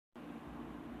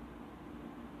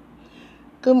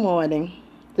Good morning.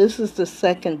 This is the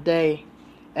second day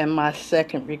and my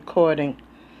second recording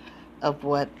of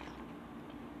what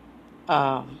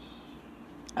um,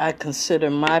 I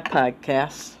consider my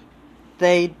podcast.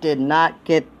 They did not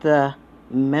get the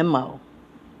memo.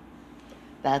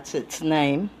 That's its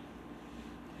name.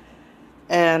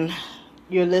 And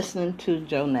you're listening to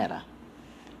Jonetta.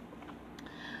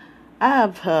 I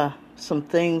have some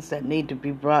things that need to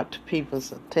be brought to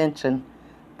people's attention,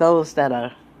 those that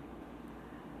are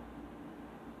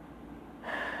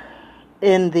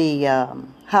in the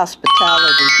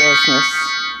hospitality business.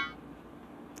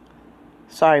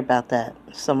 Sorry about that.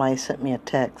 Somebody sent me a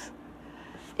text.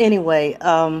 Anyway,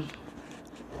 I've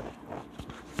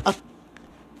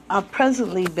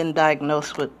presently been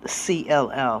diagnosed with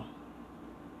CLL.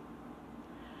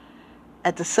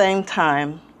 At the same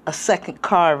time, a second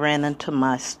car ran into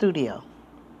my studio.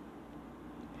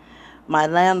 My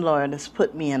landlord has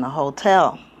put me in a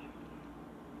hotel.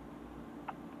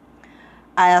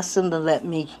 I asked him to let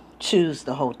me choose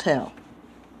the hotel.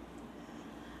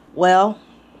 Well,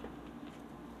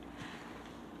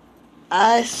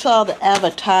 I saw the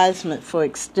advertisement for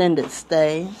extended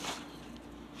stay,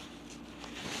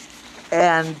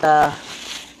 and I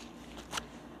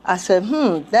said,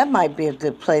 that might be a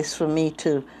good place for me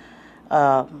to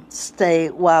stay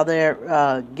while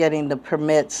they're getting the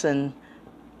permits, and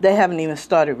they haven't even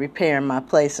started repairing my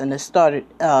place, and the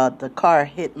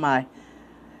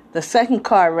second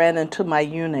car ran into my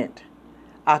unit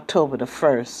October the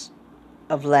 1st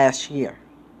of last year.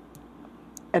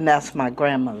 And that's my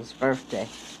grandmother's birthday.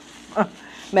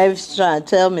 Maybe she's trying to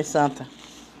tell me something.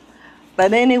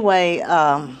 But anyway,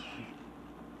 I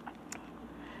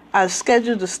was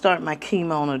scheduled to start my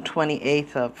chemo on the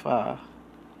 28th of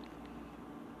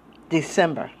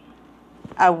December.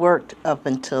 I worked up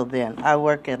until then. I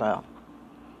work at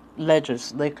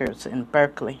Ledger's Liquors in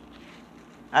Berkeley.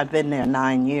 I've been there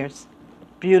 9 years.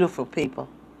 Beautiful people.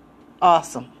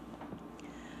 Awesome.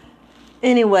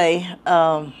 Anyway,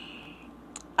 I'm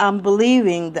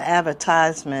believing the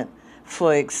advertisement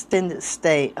for Extended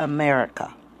Stay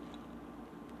America.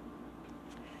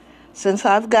 Since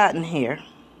I've gotten here,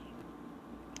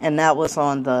 and that was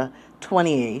on the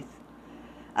 28th,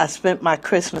 I spent my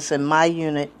Christmas in my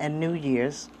unit and New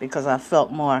Year's because I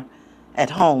felt more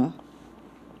at home.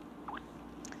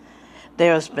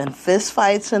 There's been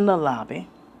fistfights in the lobby.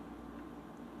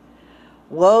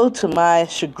 Woe to my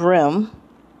chagrin,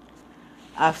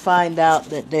 I find out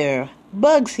that there are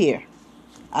bugs here.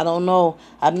 I don't know.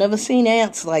 I've never seen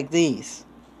ants like these.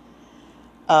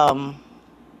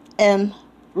 And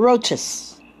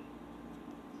roaches.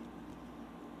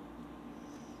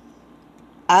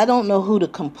 I don't know who to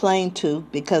complain to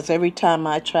because every time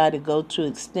I try to go to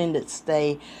Extended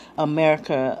Stay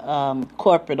America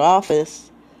corporate office,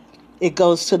 it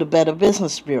goes to the Better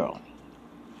Business Bureau.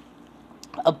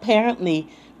 Apparently,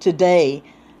 today,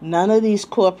 none of these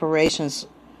corporations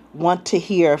want to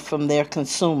hear from their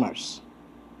consumers.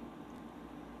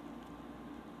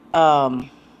 I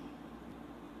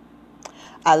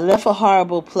left a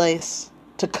horrible place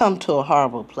to come to a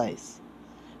horrible place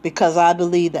because I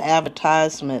believe the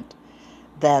advertisement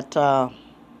that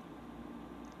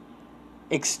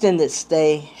Extended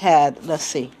Stay had, let's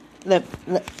see,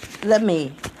 let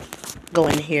me go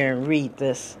in here and read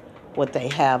this, what they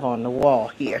have on the wall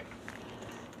here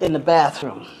in the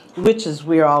bathroom, which is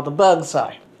where all the bugs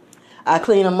are. I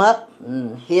clean them up,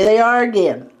 and here they are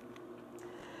again.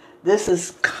 This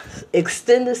is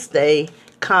Extended Stay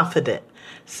Confident,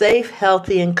 safe,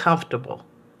 healthy, and comfortable.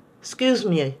 Excuse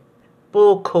me,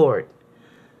 bull cord.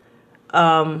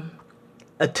 A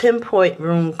 10-point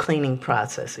room cleaning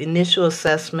process. Initial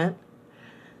assessment.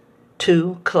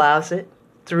 2, closet.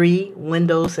 3,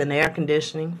 windows and air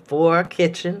conditioning. 4,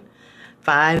 kitchen.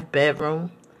 5,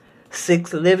 bedroom.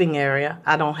 6, living area.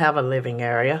 I don't have a living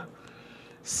area.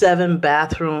 7,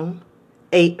 bathroom.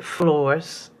 8,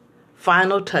 floors.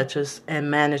 Final touches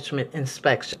and management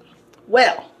inspection.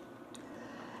 Well,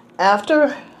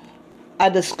 after I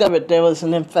discovered there was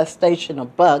an infestation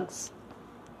of bugs,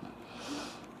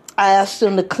 I asked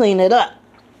them to clean it up.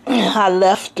 I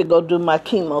left to go do my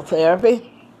chemotherapy.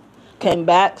 Came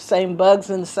back, same bugs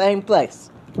in the same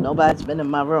place. Nobody's been in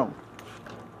my room.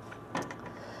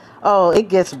 Oh, it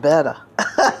gets better.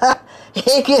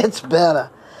 It gets better.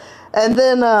 And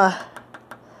then,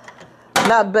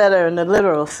 not better in the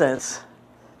literal sense.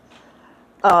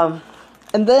 And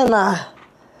then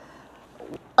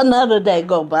another day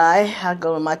go by. I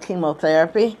go to my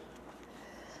chemotherapy.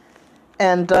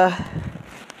 And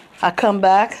I come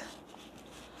back.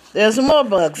 There's more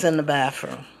bugs in the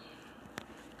bathroom.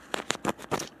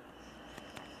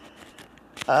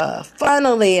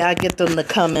 Finally, I get them to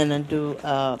come in and do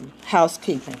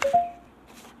housekeeping.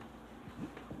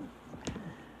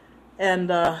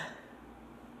 And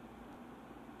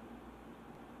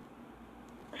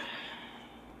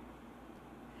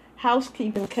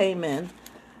housekeeping came in,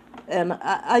 and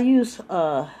I use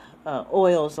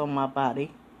oils on my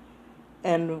body.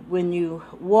 And when you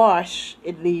wash,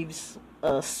 it leaves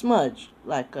a smudge,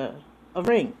 like a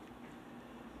ring.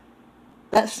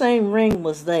 That same ring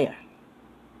was there.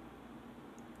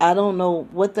 I don't know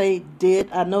what they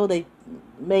did. I know they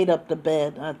made up the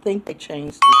bed. I think they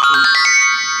changed the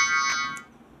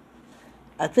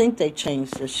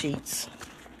sheets.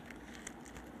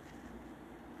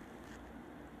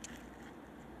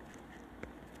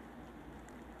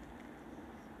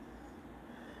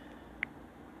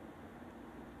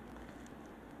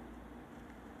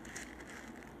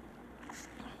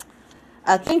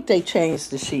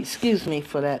 Excuse me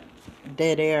for that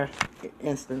dead air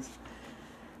instance.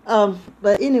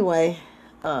 But anyway,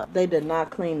 they did not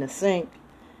clean the sink,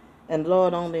 and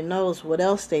Lord only knows what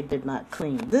else they did not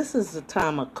clean. This is the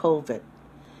time of COVID.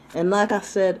 And like I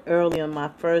said earlier in my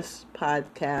first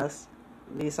podcast,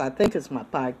 at least I think it's my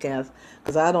podcast,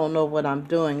 because I don't know what I'm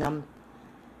doing. I'm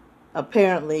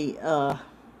apparently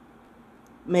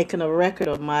making a record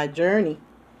of my journey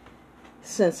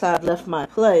since I left my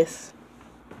place.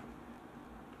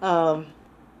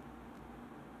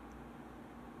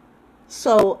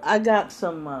 So I got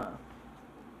some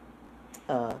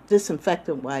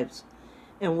disinfectant wipes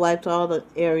and wiped all the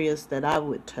areas that I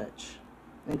would touch,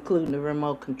 including the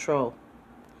remote control.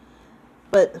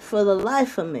 But for the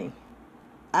life of me,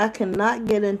 I cannot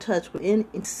get in touch with any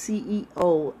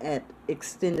CEO at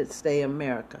Extended Stay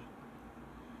America.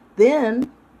 Then,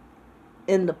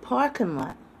 in the parking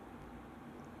lot,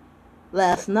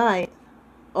 last night,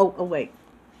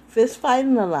 fist fight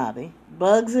in the lobby,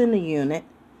 bugs in the unit,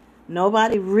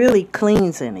 nobody really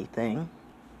cleans anything.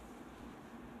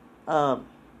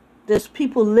 There's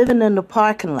people living in the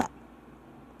parking lot.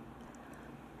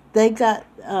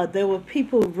 There were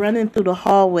people running through the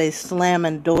hallways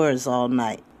slamming doors all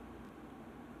night.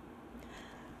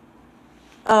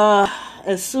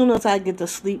 As soon as I get to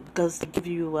sleep, because they give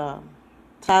you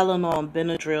Tylenol and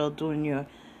Benadryl during your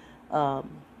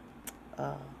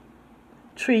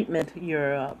treatment,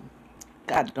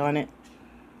 God darn it,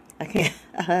 I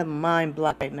have a mind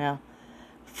block right now.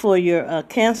 For your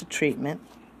cancer treatment,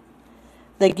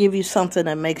 they give you something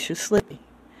that makes you sleepy.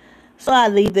 So I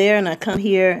leave there and I come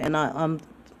here and I'm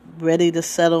ready to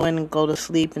settle in and go to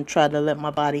sleep and try to let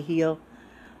my body heal.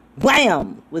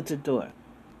 Wham! With the door.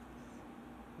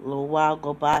 A little while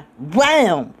go by.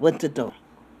 Wham! With the door.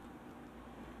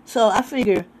 So I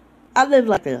figure I live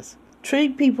like this.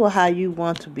 Treat people how you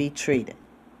want to be treated.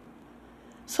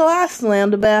 So I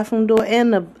slammed the bathroom door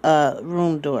and the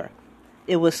room door.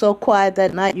 It was so quiet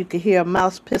that night you could hear a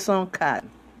mouse piss on cotton.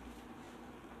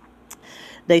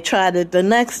 They tried it the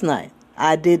next night.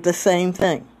 I did the same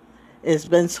thing. It's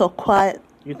been so quiet,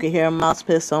 you can hear a mouse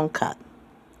piss on cotton.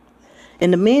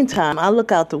 In the meantime, I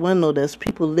look out the window. There's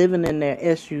people living in their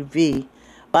SUV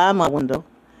by my window.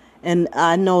 And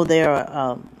I know there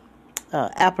are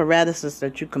apparatuses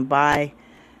that you can buy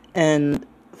and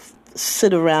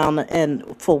sit around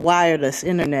and for wireless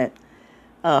internet,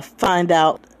 find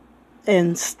out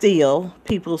and steal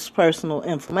people's personal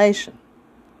information.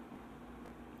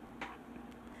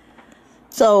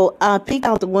 So I peek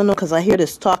out the window because I hear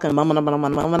this talking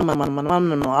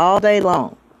all day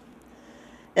long.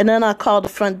 And then I called the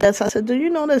front desk. I said, do you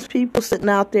know there's people sitting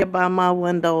out there by my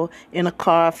window in a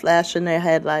car flashing their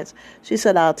headlights? She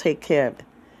said, I'll take care of it.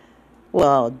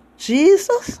 Well,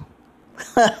 Jesus.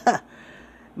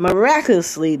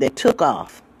 Miraculously, they took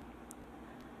off.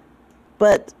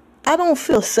 But I don't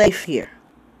feel safe here.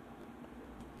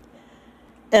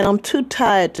 And I'm too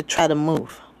tired to try to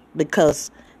move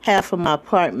because half of my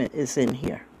apartment is in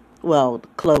here. Well,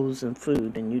 clothes and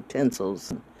food and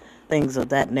utensils and things of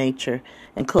that nature,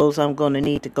 and clothes I'm going to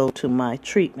need to go to my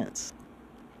treatments.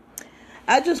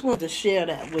 I just want to share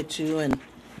that with you, and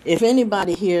if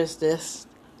anybody hears this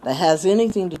that has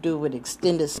anything to do with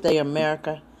Extended Stay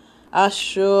America, I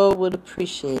sure would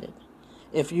appreciate it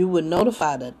if you would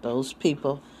notify those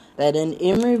people that in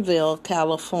Emeryville,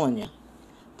 California,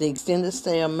 the Extended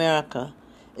Stay America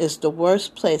is the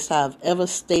worst place I've ever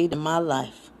stayed in my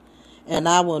life. And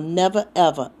I will never,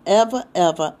 ever, ever,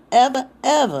 ever, ever,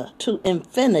 ever to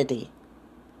infinity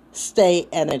stay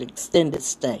at an extended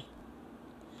stay.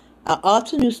 I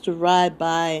often used to ride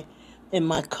by in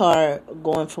my car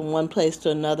going from one place to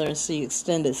another and see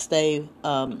extended stay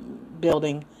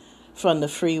building from the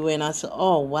freeway. And I said,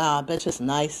 oh, wow, I bet it's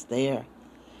nice there.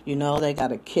 You know, they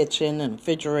got a kitchen and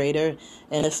refrigerator,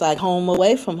 and it's like home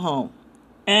away from home.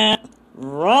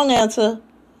 Wrong answer.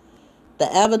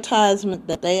 The advertisement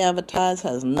that they advertise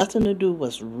has nothing to do with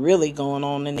what's really going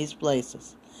on in these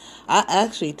places. I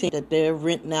actually think that they're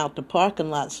renting out the parking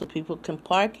lot so people can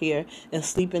park here and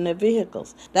sleep in their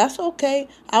vehicles. That's okay.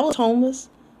 I was homeless.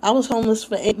 I was homeless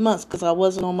for 8 months because I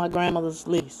wasn't on my grandmother's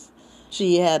lease.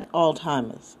 She had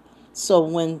Alzheimer's. So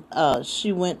when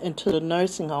she went into the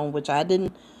nursing home, which I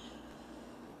didn't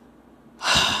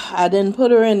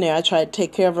put her in there. I tried to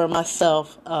take care of her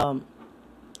myself,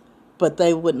 but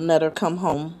they wouldn't let her come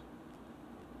home.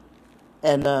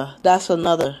 And that's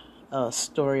another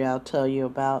story I'll tell you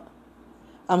about.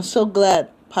 I'm so glad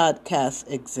podcasts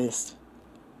exist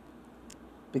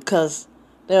because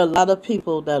there are a lot of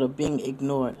people that are being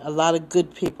ignored, a lot of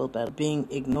good people that are being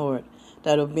ignored,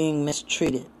 that are being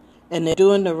mistreated, and they're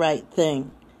doing the right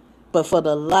thing. But for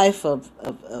the life of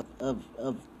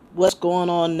what's going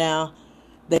on now,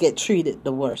 they get treated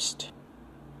the worst.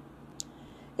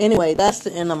 Anyway, that's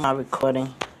the end of my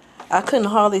recording. I couldn't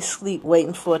hardly sleep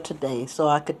waiting for today so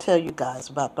I could tell you guys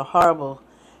about the horrible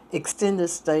extended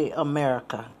stay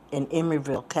America in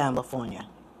Emeryville, California.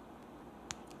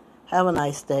 Have a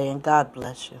nice day and God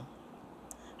bless you.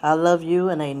 I love you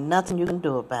and ain't nothing you can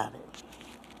do about it.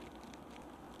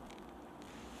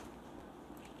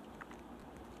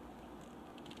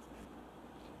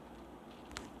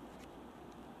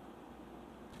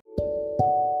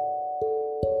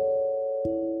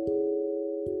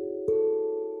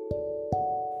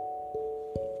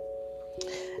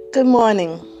 Good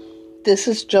morning. This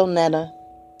is Jonetta,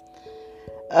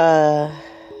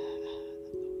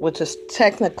 which is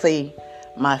technically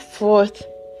my 4th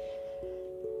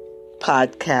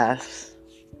podcast,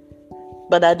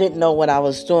 but I didn't know what I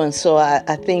was doing, so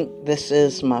I think this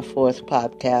is my 4th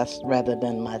podcast rather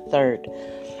than my 3rd.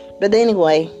 But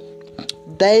anyway,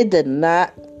 they did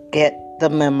not get the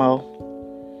memo.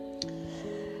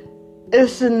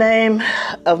 It's the name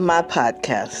of my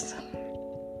podcast.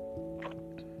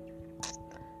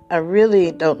 I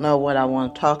really don't know what I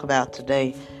want to talk about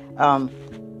today. Let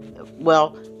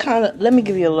me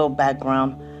give you a little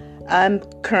background. I'm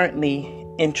currently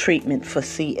in treatment for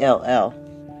CLL.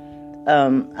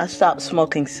 I stopped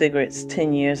smoking cigarettes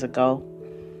 10 years ago.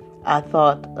 I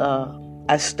thought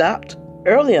I stopped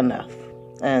early enough.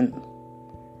 And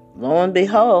lo and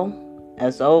behold,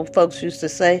 as the old folks used to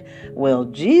say, well,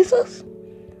 Jesus,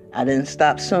 I didn't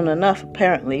stop soon enough,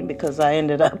 apparently, because I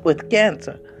ended up with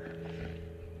cancer.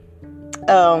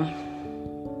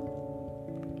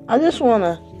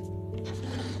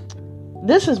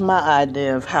 This is my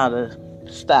idea of how to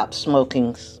stop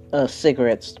smoking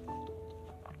cigarettes.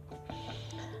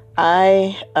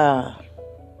 I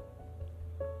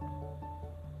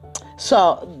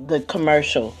saw the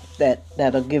commercial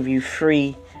that'll give you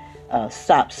free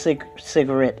stop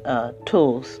cigarette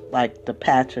tools, like the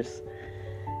patches.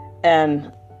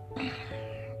 And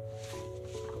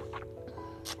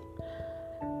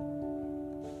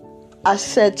I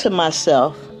said to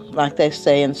myself, like they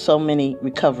say in so many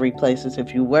recovery places,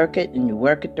 if you work it and you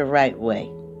work it the right way.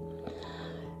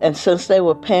 And since they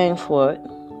were paying for it,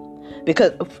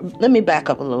 because let me back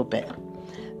up a little bit.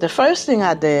 The first thing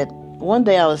I did, one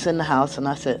day I was in the house and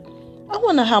I said, I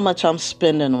wonder how much I'm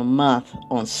spending a month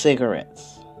on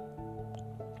cigarettes.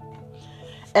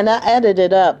 And I added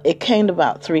it up. It came to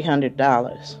about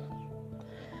 $300.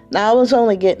 Now I was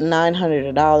only getting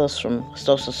 $900 from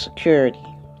Social Security.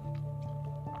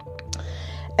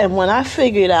 And when I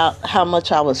figured out how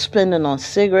much I was spending on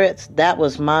cigarettes, that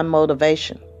was my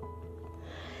motivation.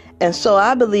 And so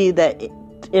I believe that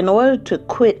in order to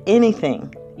quit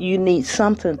anything, you need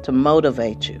something to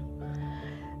motivate you.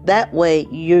 That way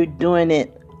you're doing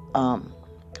it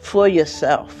for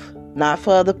yourself, not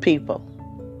for other people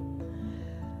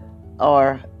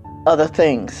or other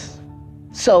things.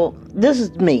 So this is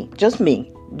me, just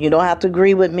me. You don't have to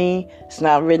agree with me. It's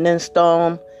not written in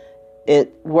stone.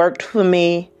 It worked for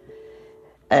me.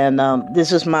 And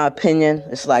this is my opinion.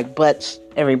 It's like butts.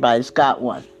 Everybody's got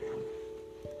one.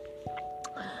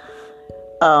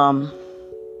 I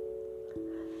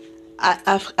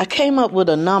came up with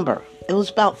a number. It was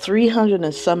about $300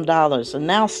 and some, and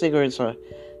now cigarettes are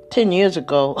 10 years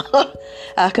ago.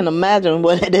 I can imagine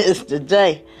what it is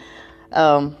today.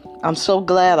 I'm so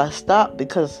glad I stopped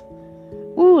because,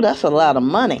 that's a lot of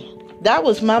money. That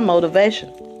was my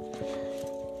motivation.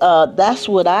 That's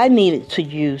what I needed to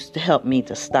use to help me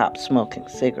to stop smoking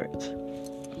cigarettes.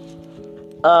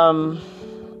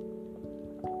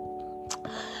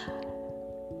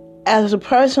 As a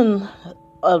person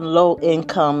of low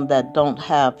income that don't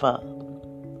have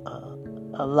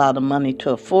a lot of money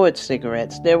to afford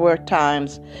cigarettes. There were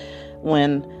times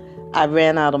when I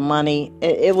ran out of money.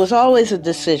 It was always a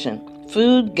decision,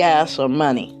 food, gas, or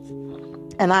money.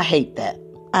 And I hate that.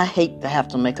 I hate to have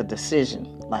to make a decision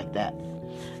like that.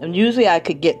 And usually I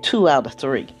could get 2 out of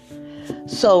 3.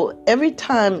 So every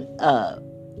time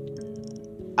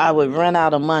I would run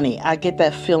out of money, I get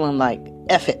that feeling like,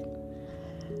 F it.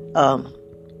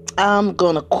 I'm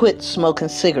going to quit smoking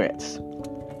cigarettes.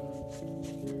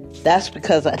 That's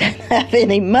because I didn't have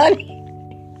any money.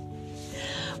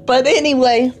 But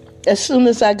anyway, as soon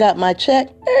as I got my check,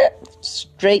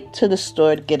 straight to the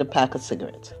store to get a pack of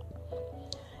cigarettes.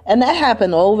 And that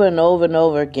happened over and over and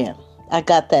over again. I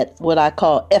got that, what I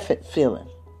call F it feeling.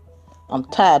 I'm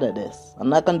tired of this. I'm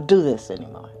not going to do this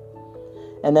anymore.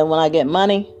 And then when I get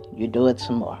money, you do it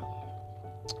some more.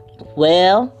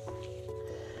 Well,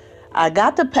 I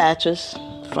got the patches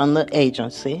from the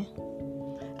agency.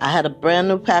 I had a brand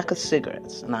new pack of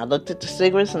cigarettes. And I looked at the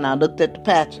cigarettes and I looked at the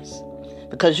patches.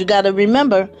 Because you got to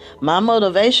remember, my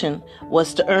motivation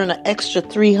was to earn an extra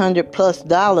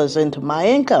 $300+ into my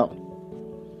income.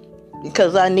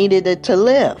 Because I needed it to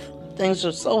live. Things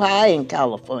are so high in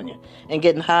California and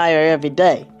getting higher every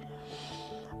day.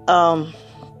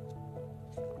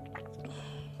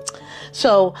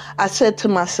 So I said to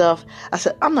myself,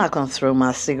 I'm not going to throw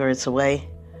my cigarettes away.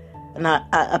 And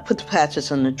I put the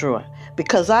patches in the drawer.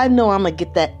 Because I know I'm going to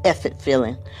get that F it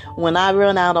feeling when I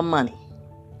run out of money.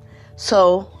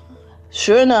 So,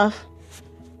 sure enough,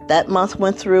 that month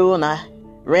went through and I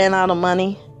ran out of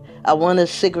money. I wanted a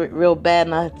cigarette real bad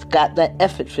and I got that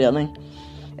F it feeling.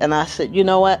 And I said, you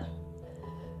know what?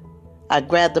 I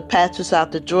grabbed the patches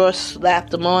out the drawer,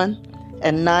 slapped them on,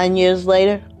 and 9 years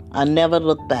later, I never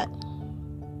looked back.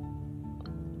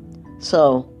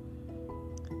 So,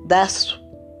 that's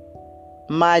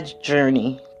my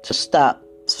journey to stop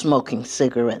smoking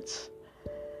cigarettes.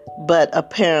 But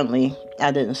apparently,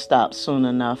 I didn't stop soon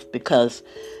enough because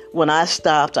when I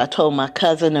stopped, I told my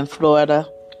cousin in Florida,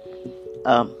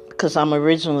 because I'm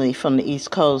originally from the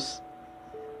East Coast,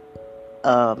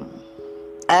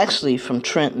 actually from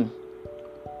Trenton.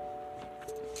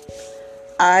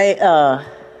 I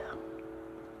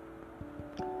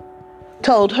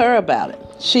told her about it.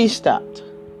 She stopped.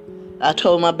 I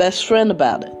told my best friend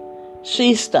about it.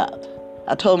 She stopped.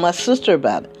 I told my sister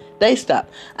about it. They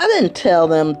stopped. I didn't tell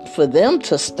them for them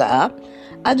to stop.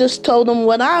 I just told them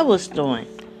what I was doing.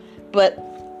 But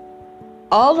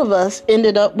all of us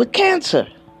ended up with cancer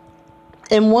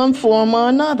in one form or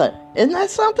another. Isn't that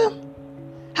something?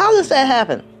 How does that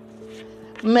happen?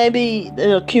 Maybe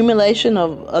the accumulation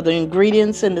of the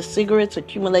ingredients in the cigarettes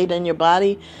accumulate in your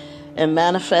body and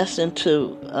manifest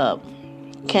into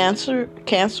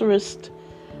cancerous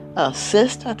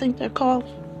cyst, I think they're called.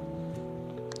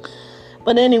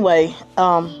 But anyway,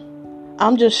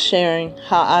 I'm just sharing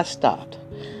how I stopped.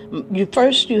 You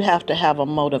have to have a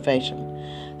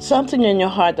motivation. Something in your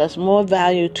heart that's more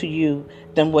value to you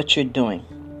than what you're doing.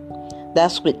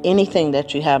 That's with anything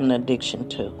that you have an addiction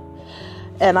to.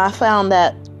 And I found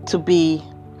that to be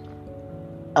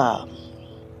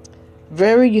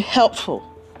very helpful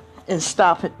in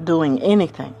stopping doing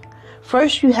anything.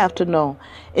 First, you have to know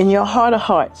in your heart of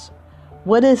hearts,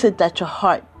 what is it that your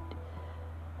heart,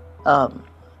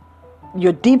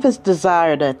 your deepest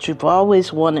desire that you've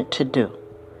always wanted to do.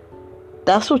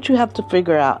 That's what you have to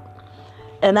figure out.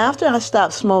 And after I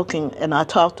stopped smoking and I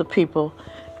talked to people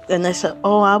and they said,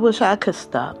 oh, I wish I could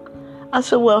stop. I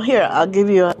said, well, here, I'll give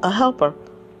you a helper.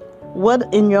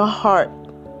 What in your heart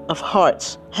of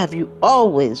hearts have you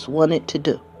always wanted to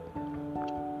do?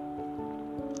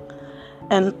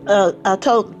 And I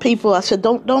told people, I said,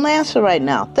 don't answer right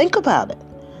now. Think about it.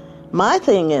 My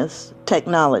thing is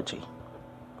technology.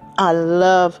 I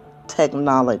love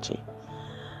technology.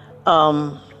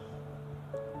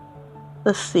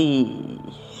 Let's see.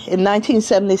 In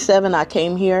 1977, I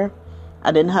came here.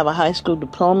 I didn't have a high school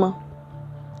diploma.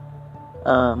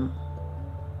 I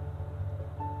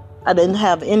didn't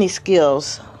have any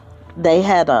skills. They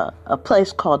had a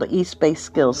place called the East Bay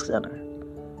Skills Center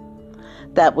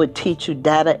that would teach you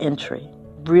data entry,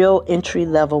 real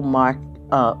entry-level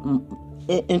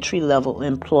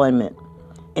employment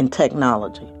in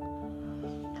technology.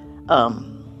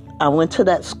 I went to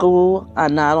that school. I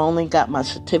not only got my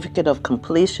certificate of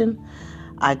completion,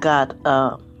 I got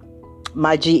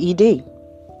my GED.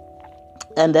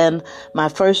 And then my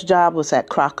first job was at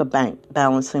Crocker Bank,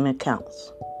 balancing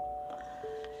accounts.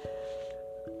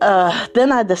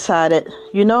 Then I decided,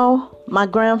 my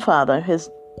grandfather, his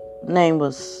name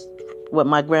was what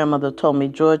my grandmother told me,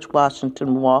 George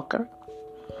Washington Walker.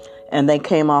 And they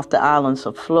came off the islands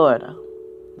of Florida,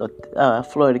 the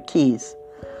Florida Keys.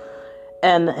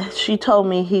 And she told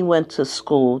me he went to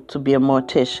school to be a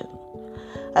mortician.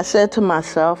 I said to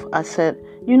myself,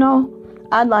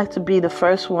 I'd like to be the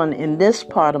first one in this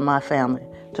part of my family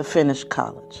to finish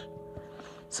college.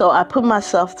 So I put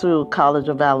myself through College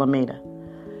of Alameda.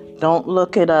 Don't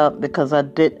look it up because I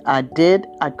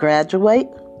graduate,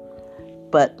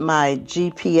 but my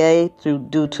GPA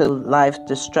due to life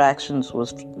distractions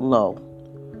was low.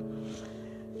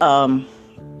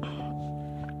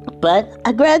 But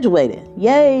I graduated.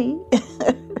 Yay!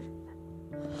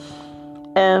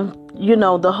 And,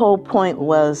 the whole point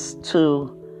was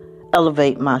to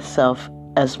elevate myself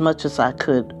as much as I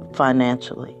could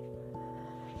financially.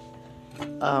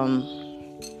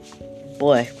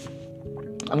 Boy,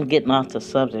 I'm getting off the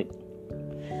subject.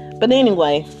 But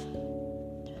anyway,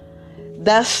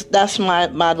 that's my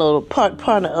little part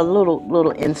a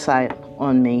little insight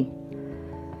on me.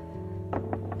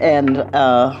 And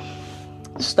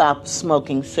stop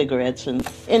smoking cigarettes and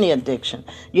any addiction.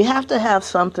 You have to have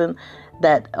something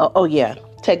that,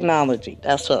 technology.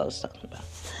 That's what I was talking about.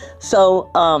 So,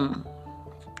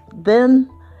 then,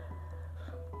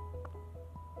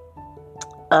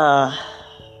 I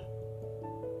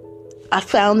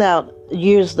found out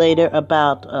years later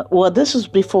about, this is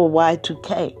before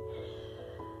Y2K.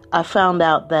 I found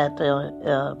out that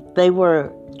they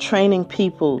were training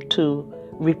people to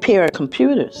repair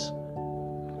computers.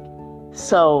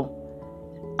 So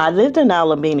I lived in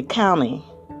Alameda County,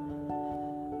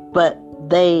 but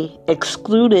they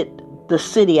excluded the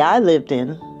city I lived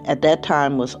in, at that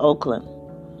time was Oakland,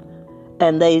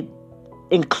 and they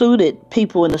included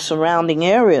people in the surrounding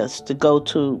areas to go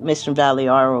to Mission Valley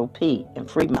ROP in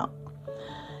Fremont.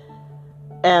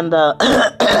 And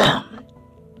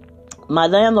my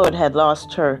landlord had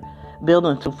lost her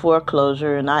building to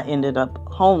foreclosure, and I ended up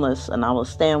homeless, and I was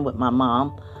staying with my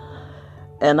mom.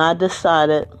 And I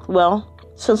decided,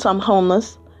 since I'm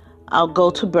homeless, I'll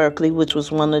go to Berkeley, which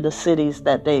was one of the cities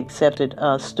that they accepted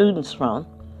students from,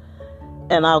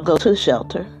 and I'll go to the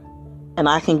shelter, and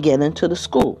I can get into the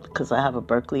school because I have a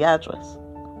Berkeley address.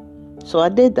 So I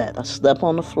did that. I slept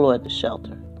on the floor at the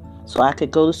shelter so I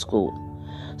could go to school,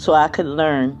 so I could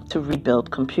learn to rebuild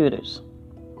computers.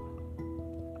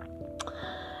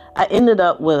 I ended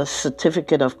up with a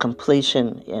certificate of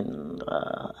completion in,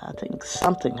 I think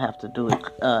something have to do with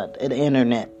the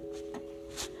internet.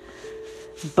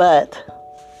 But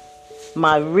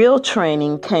my real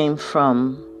training came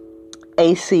from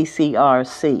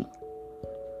ACCRC.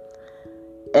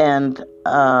 And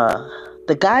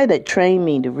the guy that trained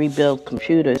me to rebuild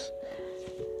computers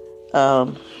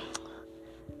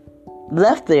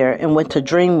left there and went to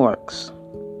DreamWorks.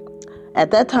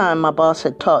 At that time, my boss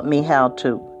had taught me how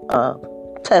to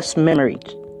test memory,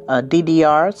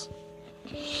 DDRs.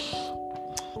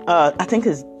 I think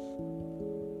it's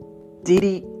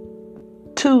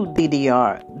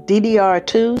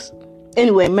DDR2s.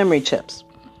 Anyway, memory chips.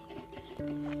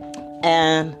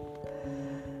 And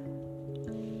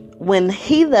when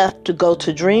he left to go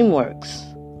to DreamWorks,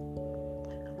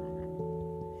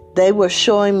 they were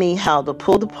showing me how to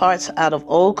pull the parts out of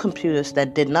old computers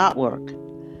that did not work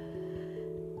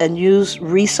and use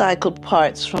recycled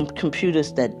parts from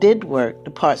computers that did work,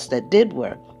 the parts that did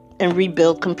work, and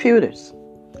rebuild computers.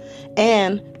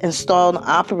 And install an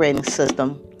operating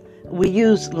system. We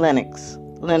use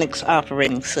Linux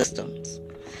operating systems.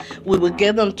 We would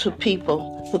give them to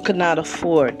people who could not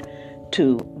afford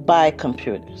to buy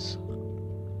computers.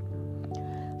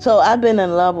 So I've been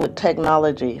in love with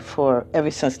technology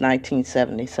ever since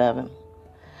 1977.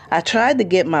 I tried to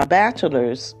get my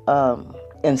bachelor's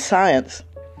in science.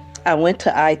 I went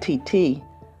to ITT.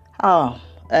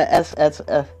 As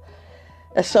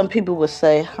some people would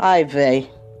say, hi, Vay.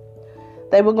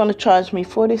 They were going to charge me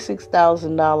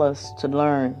 $46,000 to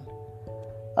learn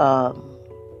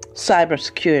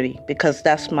cybersecurity because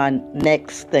that's my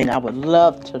next thing I would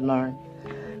love to learn,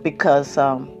 because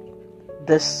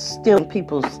this stealing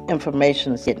people's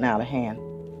information is getting out of hand.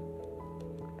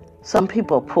 Some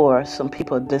people are poor, some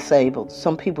people are disabled,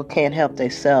 some people can't help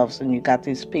themselves, and you got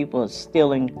these people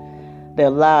stealing their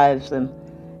lives, and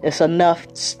it's enough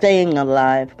staying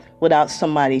alive without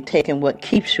somebody taking what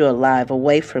keeps you alive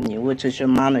away from you, which is your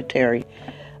monetary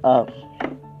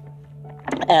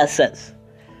assets.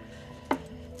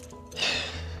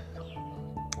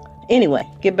 Anyway,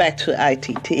 get back to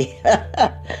ITT.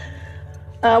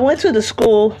 I went to the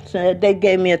school, they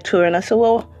gave me a tour, and I said,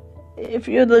 well, if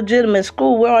you're a legitimate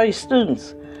school, where are your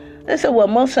students? They said, well,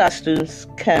 most of our students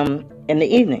come in the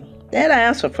evening. They had an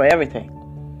answer for everything.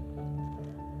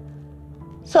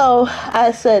 So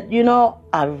I said,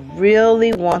 I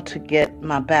really want to get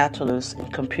my bachelor's in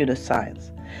computer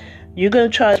science. You're going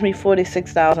to charge me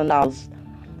 $46,000.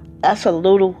 That's a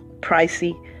little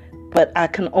pricey, but I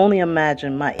can only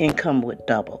imagine my income would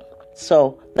double.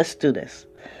 So let's do this.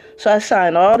 So I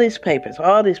signed all these papers.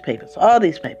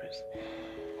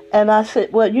 And I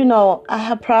said, well, I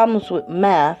have problems with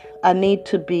math. I need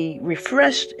to be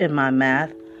refreshed in my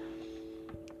math.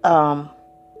 They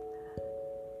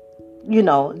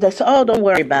said, oh, don't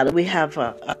worry about it. We have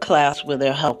a class where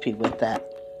they'll help you with that.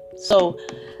 So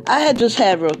I had just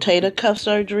had rotator cuff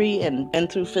surgery and been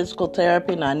through physical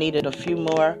therapy, and I needed a few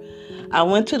more. I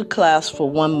went to the class for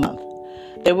 1 month.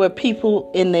 There were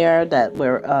people in there that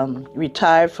were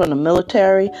retired from the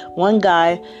military. One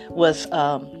guy was,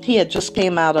 he had just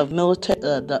came out of military,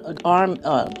 the army,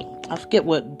 I forget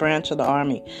what branch of the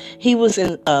army. He was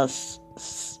in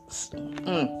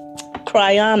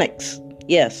cryonics.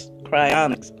 Yes,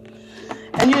 cryonics.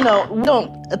 And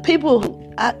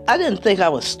I didn't think I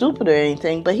was stupid or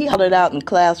anything, but he held it out in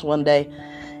class one day.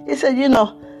 He said,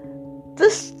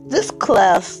 this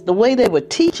class, the way they were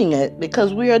teaching it,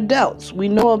 because we're adults, we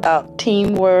know about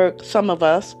teamwork, some of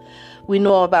us, we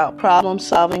know about problem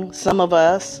solving, some of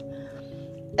us,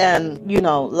 and,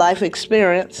 life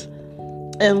experience.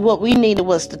 And what we needed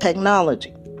was the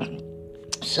technology.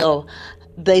 So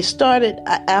they started,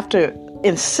 after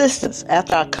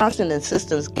our constant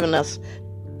insistence, giving us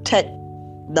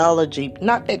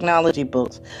not technology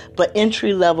books, but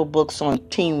entry-level books on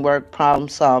teamwork, problem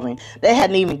solving. They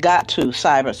hadn't even got to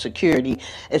cybersecurity,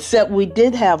 except we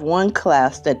did have one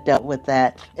class that dealt with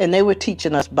that, and they were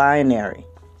teaching us binary,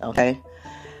 okay?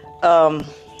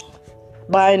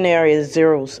 Binary is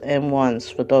zeros and ones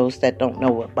for those that don't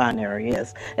know what binary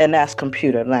is, and that's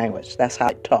computer language. That's how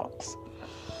it talks.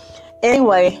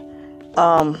 Anyway,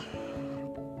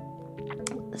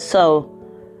 so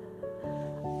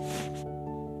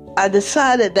I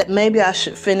decided that maybe I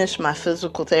should finish my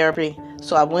physical therapy.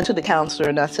 So I went to the counselor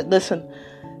and I said, listen,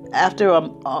 after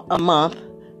a month,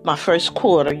 my first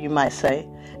quarter, you might say,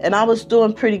 and I was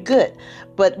doing pretty good,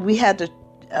 but we had to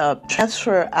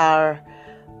transfer our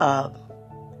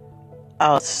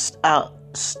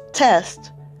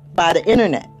test by the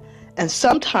internet. And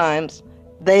sometimes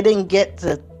they didn't get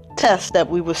the test that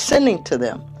we were sending to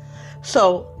them.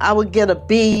 So I would get a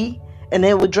B and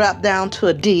it would drop down to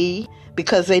a D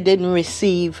because they didn't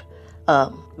receive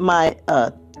my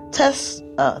test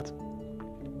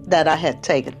that I had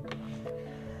taken.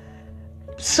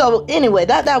 So anyway,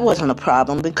 that wasn't a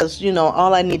problem because,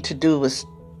 all I need to do was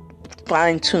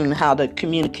fine-tune how to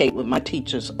communicate with my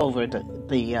teachers over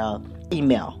the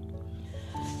email.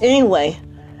 Anyway,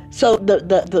 so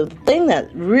the thing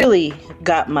that really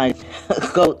got my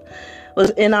goat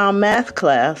was in our math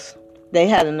class. They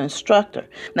had an instructor.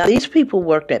 Now, these people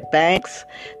worked at banks.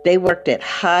 They worked at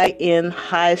high-end,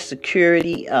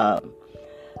 high-security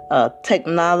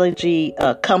technology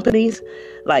companies.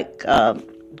 Like,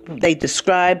 they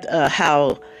described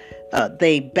how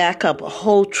they back up a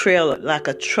whole trailer, like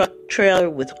a truck trailer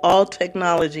with all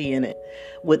technology in it,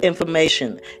 with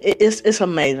information. It's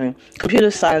amazing.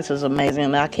 Computer science is amazing,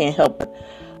 and I can't help but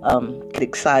get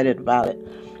excited about it.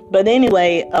 But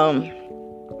anyway,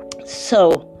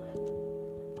 so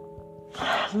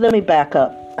let me back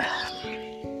up.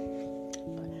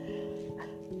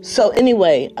 So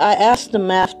anyway, I asked the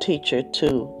math teacher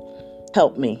to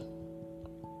help me.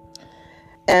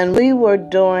 And we were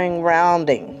doing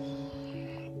rounding.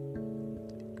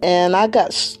 And I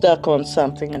got stuck on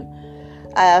something. And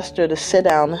I asked her to sit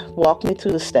down, walk me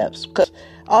through the steps. Because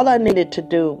all I needed to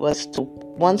do was to,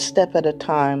 one step at a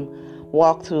time,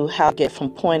 walk through how to get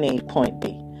from point A to point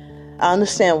B. I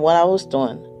understand what I was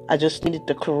doing. I just needed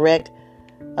the correct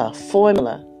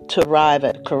formula to arrive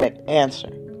at the correct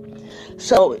answer.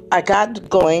 So I got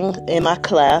going in my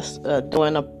class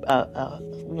doing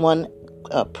one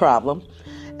problem,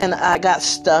 and I got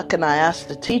stuck, and I asked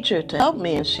the teacher to help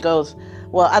me, and she goes,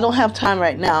 well, I don't have time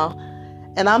right now.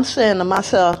 And I'm saying to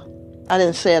myself, I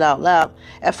didn't say it out loud,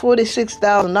 at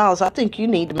 $46,000, I think you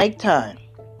need to make time.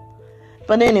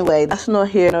 But anyway, that's nor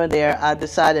here nor there. I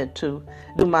decided to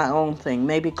do my own thing,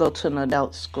 maybe go to an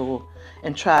adult school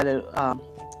and try to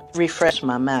refresh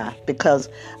my math, because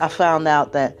I found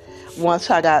out that once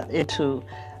I got into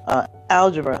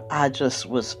algebra,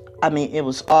 it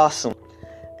was awesome.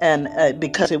 And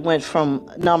because it went from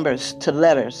numbers to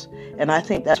letters. And I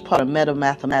think that's part of meta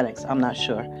mathematics. I'm not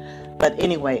sure. But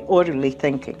anyway, orderly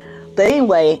thinking. But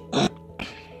anyway,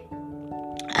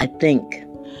 I think.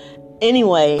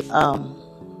 Anyway,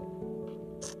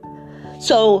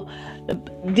 so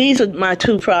these are my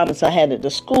two problems I had at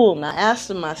the school. And I asked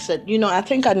them, I said, I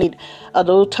think I need a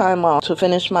little time off to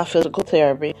finish my physical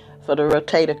therapy for the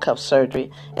rotator cuff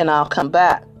surgery, and I'll come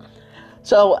back.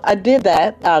 So I did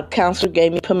that. Our counselor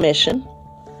gave me permission.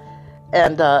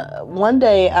 And one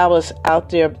day I was out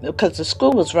there because the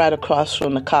school was right across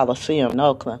from the Coliseum in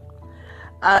Oakland.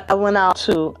 I went out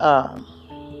to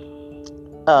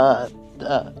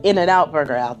In-N-Out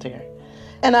Burger out there.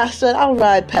 And I said, I'll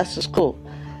ride past the school.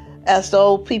 As the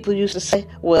old people used to say,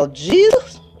 well,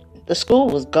 Jesus, the school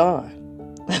was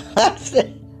gone. I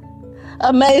said,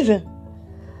 amazing.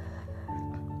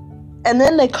 And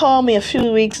then they called me a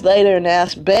few weeks later and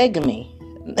begged me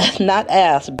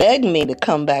to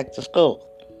come back to school.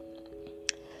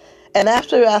 And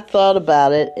after I thought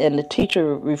about it, and the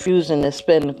teacher refusing to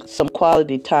spend some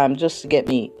quality time just to get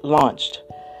me launched,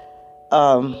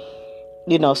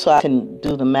 so I can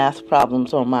do the math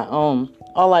problems on my own.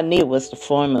 All I needed was the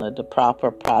formula, the proper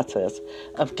process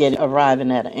of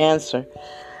arriving at an answer.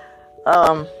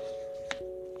 I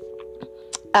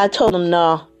told him,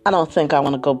 no, I don't think I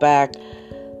want to go back.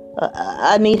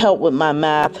 I need help with my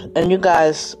math, and you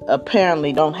guys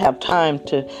apparently don't have time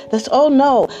to. Oh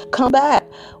no, come back.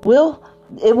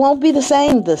 It won't be the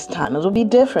same this time. It'll be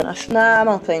different. I said, nah, I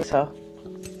don't think so.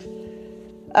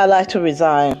 I'd like to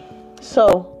resign.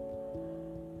 So,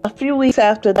 a few weeks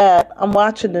after that, I'm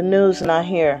watching the news and I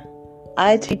hear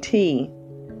ITT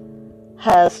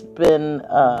has been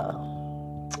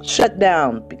shut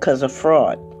down because of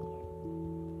fraud.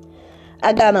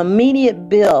 I got an immediate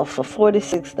bill for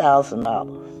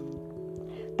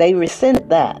 $46,000. They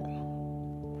rescinded that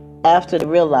after they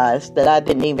realized that I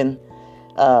didn't even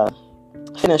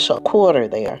finish a quarter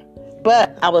there.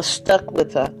 But I was stuck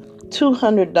with a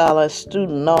 $200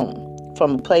 student loan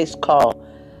from a place called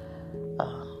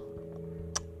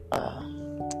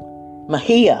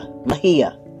Mahia.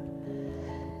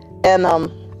 And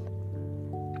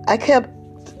I kept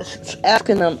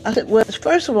asking them, I said, well,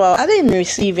 first of all, I didn't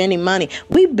receive any money.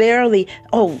 We barely,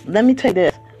 let me tell you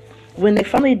this. When they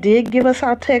finally did give us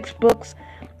our textbooks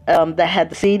that had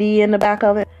the CD in the back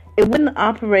of it, it wouldn't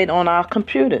operate on our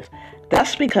computers.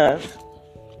 That's because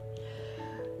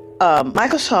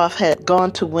Microsoft had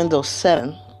gone to Windows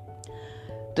 7.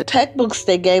 The textbooks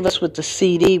they gave us with the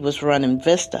CD was running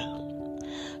Vista.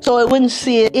 So it wouldn't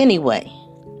see it anyway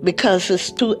because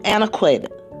it's too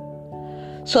antiquated.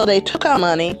 So they took our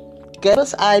money, gave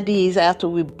us IDs after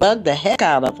we bugged the heck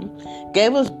out of them,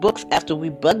 gave us books after we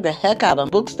bugged the heck out of them,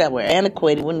 books that were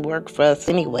antiquated, wouldn't work for us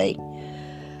anyway.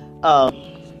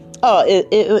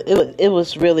 It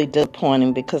was really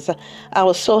disappointing because I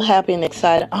was so happy and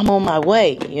excited. I'm on my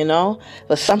way,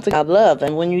 for something I love.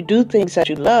 And when you do things that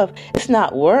you love, it's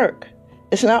not work.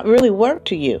 It's not really work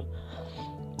to you.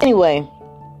 Anyway,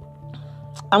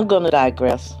 I'm going to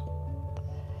digress.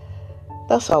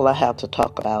 That's all I have to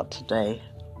talk about today.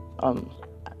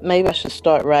 Maybe I should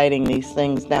start writing these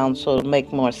things down so it'll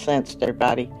make more sense to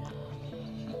everybody.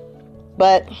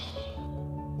 But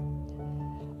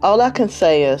all I can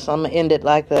say is I'm going to end it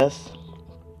like this.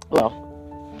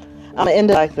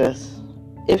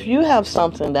 If you have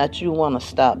something that you want to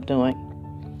stop doing,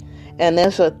 and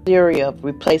there's a theory of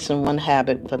replacing one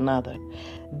habit with another,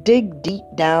 dig deep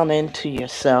down into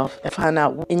yourself and find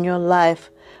out in your life,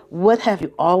 what have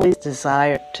you always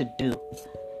desired to do?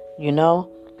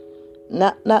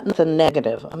 Not nothing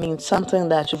negative. I mean, something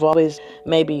that you've always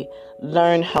maybe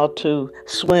learned how to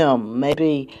swim,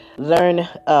 maybe learn,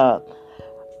 or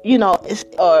you want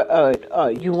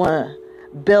to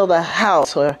build a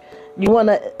house, or you want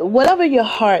to, whatever your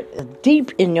heart,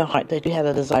 deep in your heart that you have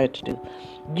a desire to do,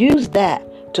 use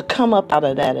that to come up out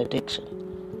of that addiction.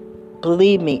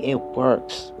 Believe me, it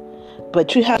works.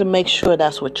 But you have to make sure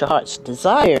that's what your heart's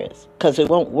desire is, because it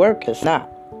won't work if it's not.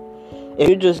 If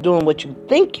you're just doing what you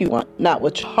think you want, not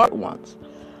what your heart wants,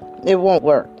 it won't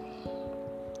work.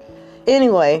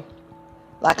 Anyway,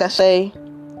 like I say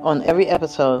on every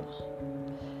episode,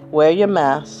 wear your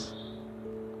mask,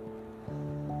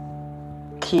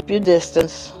 keep your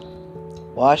distance,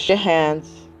 wash your hands.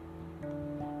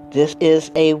 This is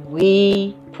a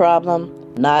we problem,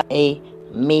 not a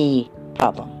me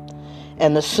problem.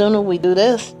 And the sooner we do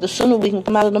this, the sooner we can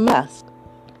come out of the mask.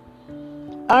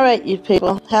 All right, you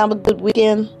people, have a good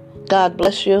weekend. God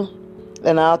bless you.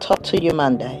 And I'll talk to you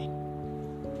Monday.